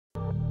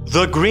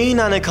The green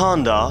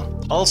anaconda,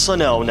 also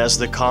known as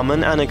the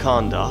common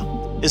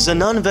anaconda, is a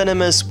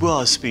non-venomous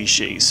boa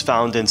species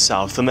found in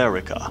South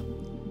America.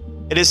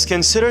 It is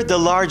considered the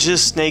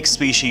largest snake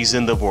species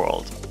in the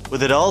world,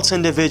 with adult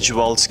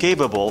individuals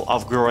capable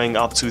of growing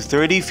up to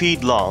 30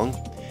 feet long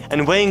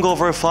and weighing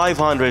over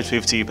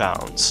 550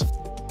 pounds.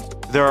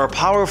 They are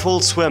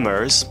powerful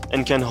swimmers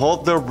and can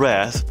hold their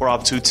breath for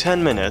up to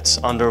 10 minutes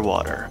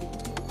underwater.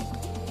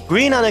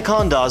 Green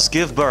anacondas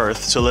give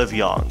birth to live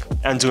young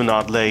and do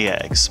not lay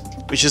eggs,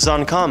 which is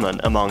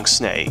uncommon among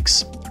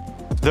snakes.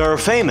 They are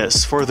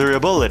famous for their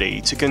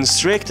ability to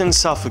constrict and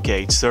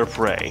suffocate their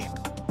prey.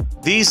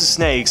 These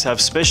snakes have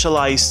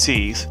specialized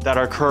teeth that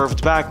are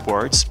curved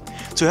backwards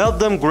to help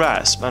them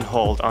grasp and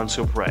hold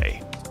onto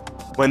prey.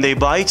 When they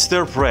bite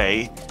their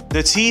prey,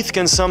 the teeth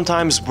can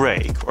sometimes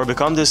break or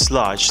become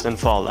dislodged and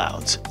fall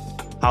out.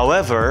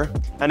 However,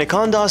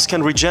 anacondas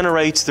can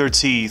regenerate their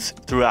teeth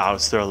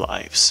throughout their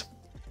lives.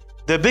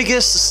 The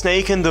biggest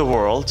snake in the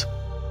world,